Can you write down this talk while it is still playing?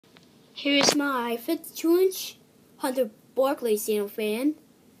Here's my 52-inch Berkley ceiling fan.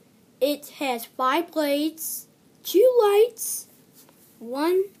 It has 5 blades, 2 lights,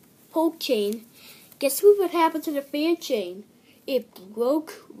 1 pull chain. Guess what happened to the fan chain? It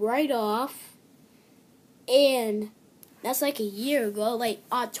broke right off, and that's like a year ago, like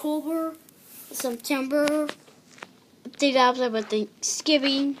October, September. I think that was about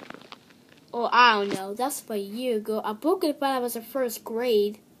Thanksgiving, or I don't know. That's about a year ago. I broke it when I was in 1st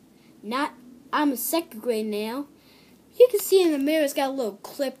grade. I'm in 2nd grade now. You can see in the mirror it's got a little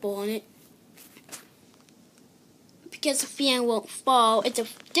clip on it because the fan won't fall.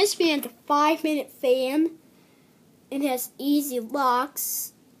 This fan's a 5-minute fan. It has easy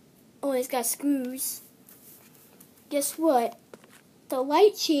locks. Oh, it's got screws. Guess what? The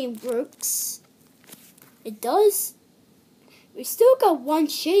light chain works. It does. We still got 1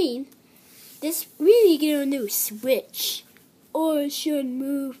 chain. We need to get a new switch, or it should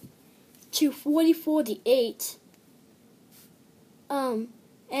move to 4048.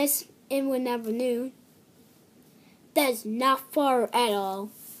 As Inwood Avenue. That is not far at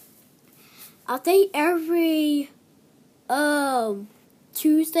all. I think every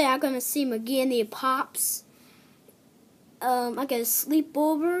Tuesday I'm gonna see McGanny and Pops. I got a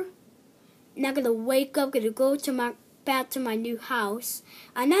sleepover, and I'm gonna wake up, gonna go to back to my new house.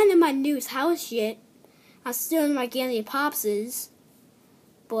 I'm not in my new house yet. I'm still in my McGanny and Pops's,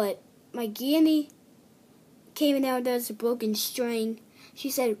 but my Granny came down, there's a broken string. She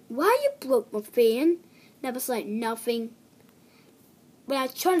said, "Why you broke my fan?" And I was like, "Nothing." But I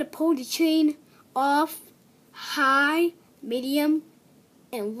tried to pull the chain off, high, medium,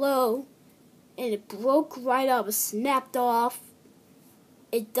 and low, and it broke right off. It snapped off.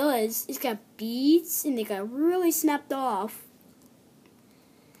 It does. It's got beads, and it got really snapped off.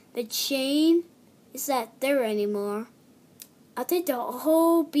 The chain is not there anymore. I think the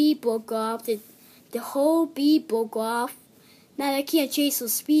whole bead broke off. The whole bead broke off. Now I can't change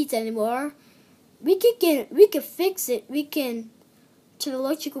those speeds anymore. We can fix it. We can turn the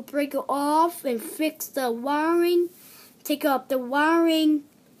electrical breaker off and fix the wiring. Take up the wiring,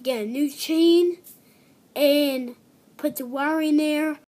 get a new chain, and put the wiring there.